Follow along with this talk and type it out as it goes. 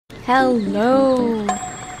Hello!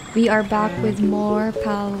 We are back with more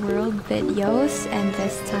Palworld videos, and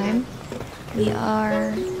this time we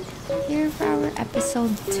are here for our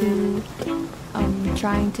episode 2.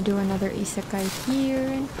 Trying to do another isekai here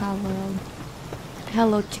in Palworld.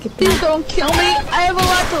 Hello, Chicky. Please don't kill me! I have a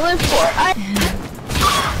lot to live for!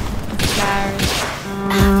 There we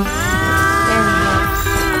go.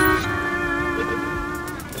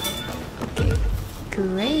 Okay,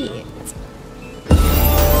 great.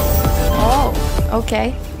 Oh,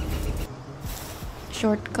 okay.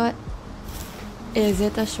 Shortcut. Is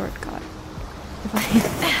it a shortcut?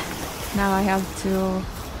 Now I have to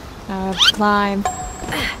climb.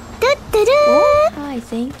 Oh, hi,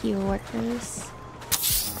 thank you, workers.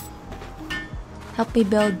 Help me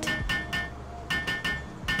build.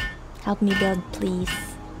 Help me build, please.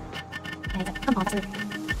 Come on.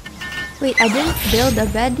 Wait, I didn't build a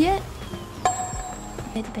bed yet?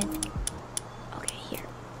 Bed. Okay, here.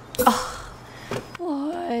 Oh,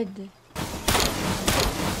 wood.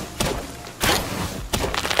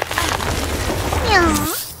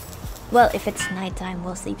 Well, if it's nighttime,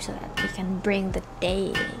 we'll sleep so that we can bring the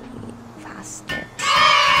day faster.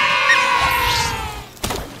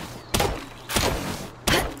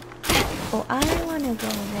 Oh, I want to go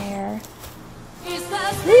there.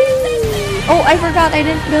 Oh, I forgot I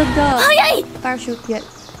didn't build the parachute yet.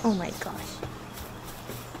 Oh my gosh.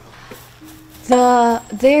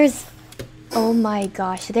 Oh my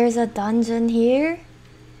gosh, there's a dungeon here.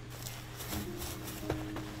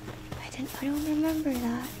 I don't remember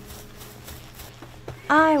that.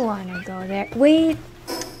 I wanna go there. Wait.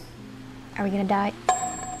 Are we gonna die?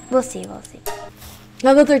 We'll see.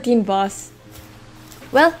 Level 13 boss.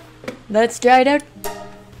 Well, let's try it out.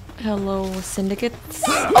 Hello, syndicates.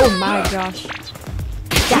 Oh my gosh.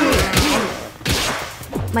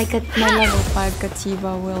 My level 5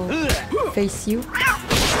 Katiba will face you.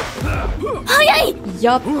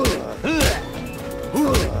 Yup.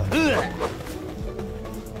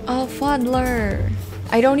 Oh, Fuddler.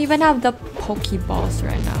 I don't even have the Pokeballs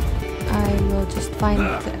right now. I will just find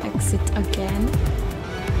the exit again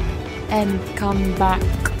and come back.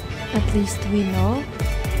 At least we know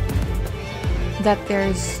that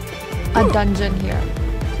there's a dungeon here.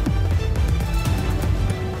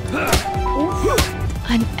 Oof.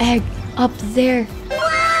 An egg up there.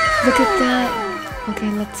 Look at that. Okay,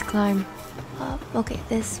 let's climb up. Okay,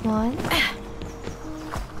 this one.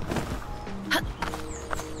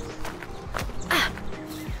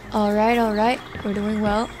 Alright. We're doing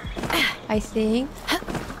well, I think.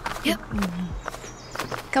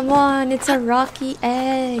 Come on, it's a rocky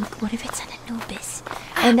egg. What if it's an Anubis?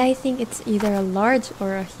 And I think it's either a large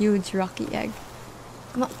or a huge rocky egg.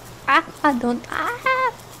 Come on. Don't.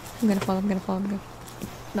 I'm gonna fall.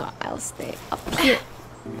 No, I'll stay up here.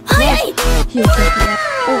 Yes. Huge rocky egg.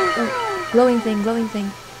 Oh. Glowing thing.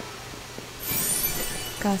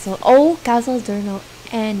 Castle. Oh, castle journal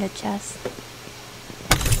and a chest.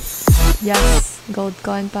 Yes, gold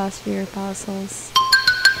coin pass for your puzzles.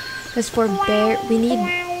 Because for bear,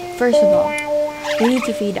 first of all, we need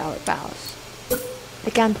to feed our pals.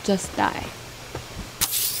 They can't just die.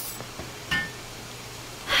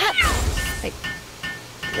 Like,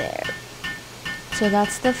 there. So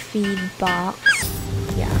that's the feed box.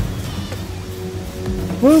 Yeah.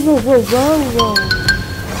 Whoa.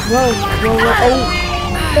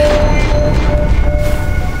 Oh.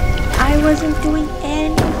 I wasn't doing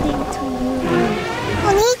anything to you.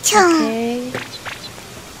 Okay.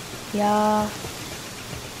 Yeah.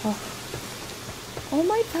 Oh,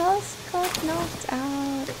 my pals got knocked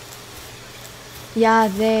out. Yeah,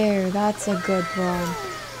 there. That's a good one.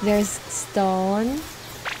 There's stone,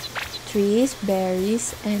 trees,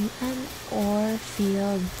 berries, and an ore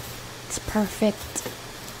field. It's perfect.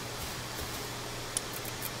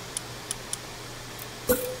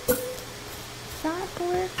 That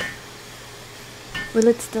work? Will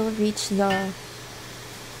it still reach the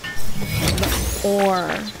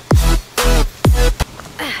ore?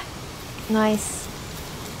 Nice.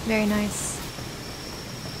 Very nice.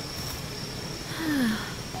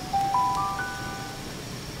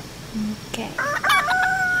 Okay.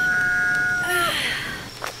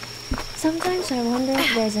 Sometimes I wonder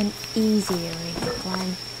if there's an easier way to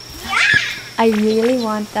climb. I really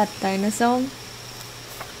want that dinosaur.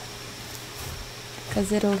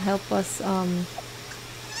 Because it'll help us,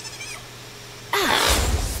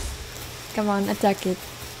 Come on, attack it.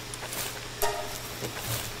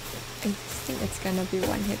 I think it's gonna be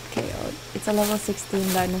one hit KO. It's a level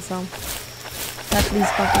 16 dinosaur. At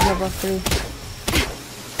least popping level 3.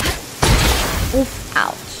 Oof,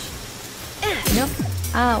 ouch. Nope.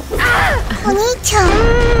 Ow.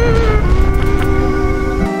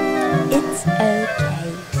 It's okay.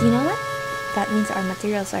 You know what? That means our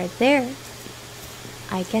materials are there.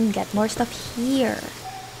 I can get more stuff here.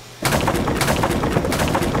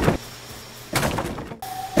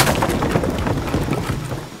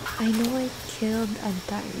 I know I killed a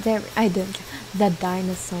there. I didn't. The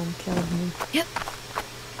dinosaur killed me. Yep.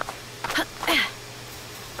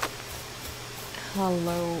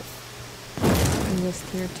 Hello. I'm just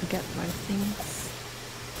here to get my things.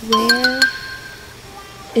 Where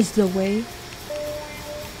is the way? I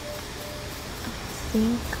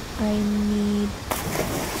think I need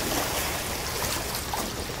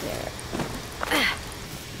there.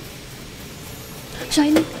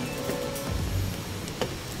 Shiny.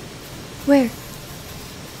 Where?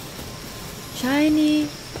 Shiny.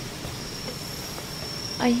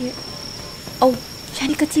 I hear. Oh,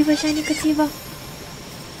 shiny Kativa, shiny Kativa.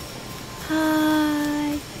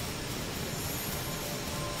 Hi.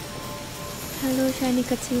 Hello, shiny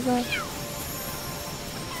Kativa.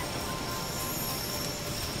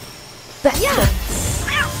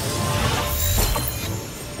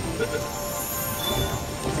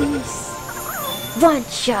 Please. One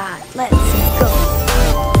shot. Let's go.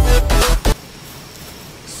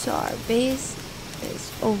 So our base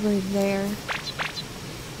is over there.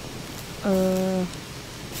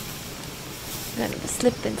 Gonna be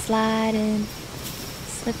slip and sliding.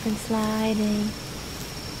 Slip and sliding.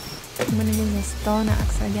 I'm gonna use a stone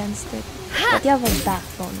axe against it. But you have a back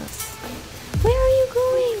bonus. Where are you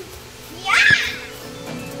going?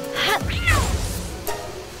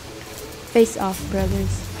 Face off,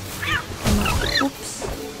 brothers. Come on.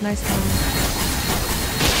 Oops. Nice one.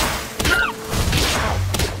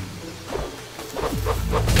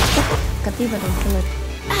 Kativa, don't kill it.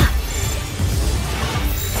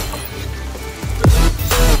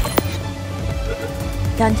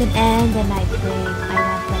 Dungeon and the Nightwing. I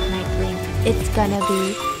want that Nightwing. It's gonna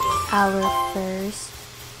be our first.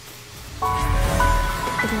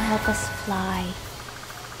 It'll help us fly.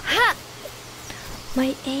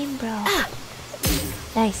 My aim, bro.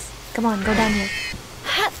 Nice. Come on, go down here.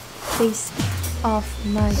 Face off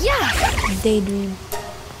my daydream.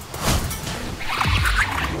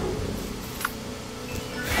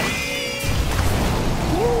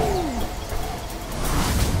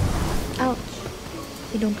 Ouch.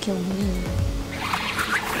 You don't kill me.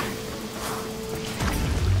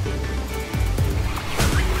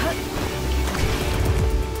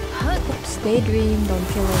 Oops, daydream, don't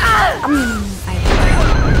kill it. I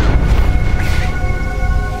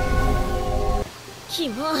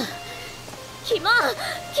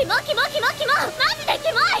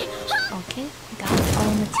Okay, got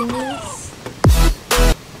all materials.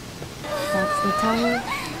 That's the tower.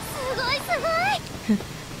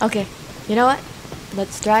 Okay, you know what?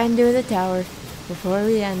 Let's try and do the tower before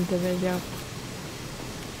we end the video.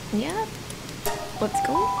 Yeah, let's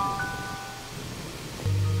go.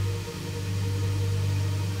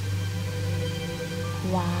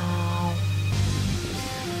 Wow.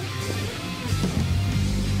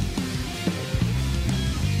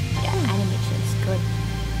 Yeah, animation is good.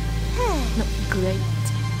 No, great.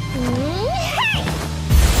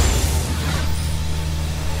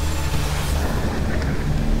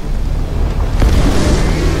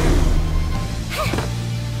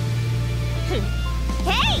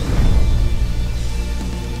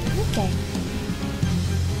 Okay.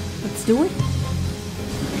 Let's do it.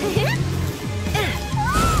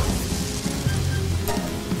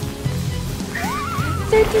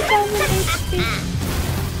 30,000 HP.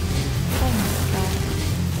 Oh my god.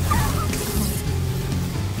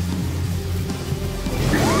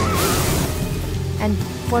 And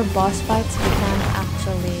for boss fights, we can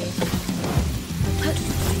actually.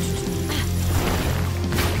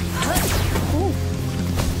 Ooh.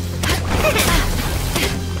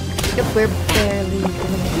 Yep, we're barely doing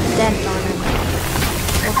a dent on him.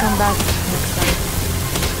 We'll come back next time.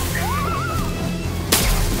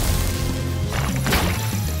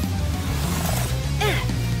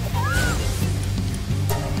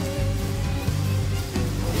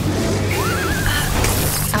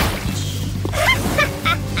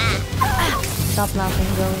 Stop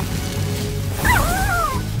laughing, bro.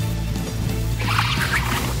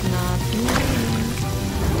 Not me.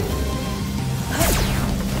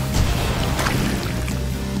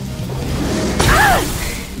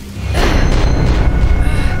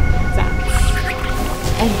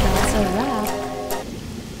 And that's a wrap.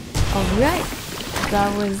 Alright, that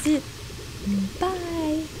was it. Bye.